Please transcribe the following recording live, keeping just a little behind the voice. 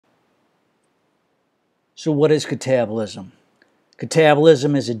So what is catabolism?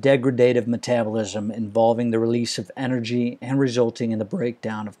 Catabolism is a degradative metabolism involving the release of energy and resulting in the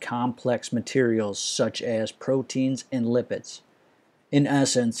breakdown of complex materials such as proteins and lipids. In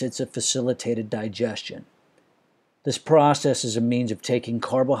essence, it's a facilitated digestion. This process is a means of taking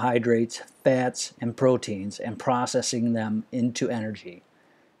carbohydrates, fats, and proteins and processing them into energy.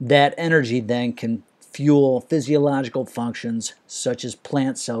 That energy then can fuel physiological functions such as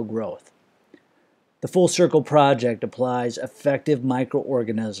plant cell growth. The Full Circle Project applies effective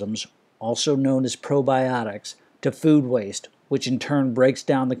microorganisms, also known as probiotics, to food waste, which in turn breaks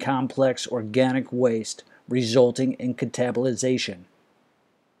down the complex organic waste, resulting in catabolization.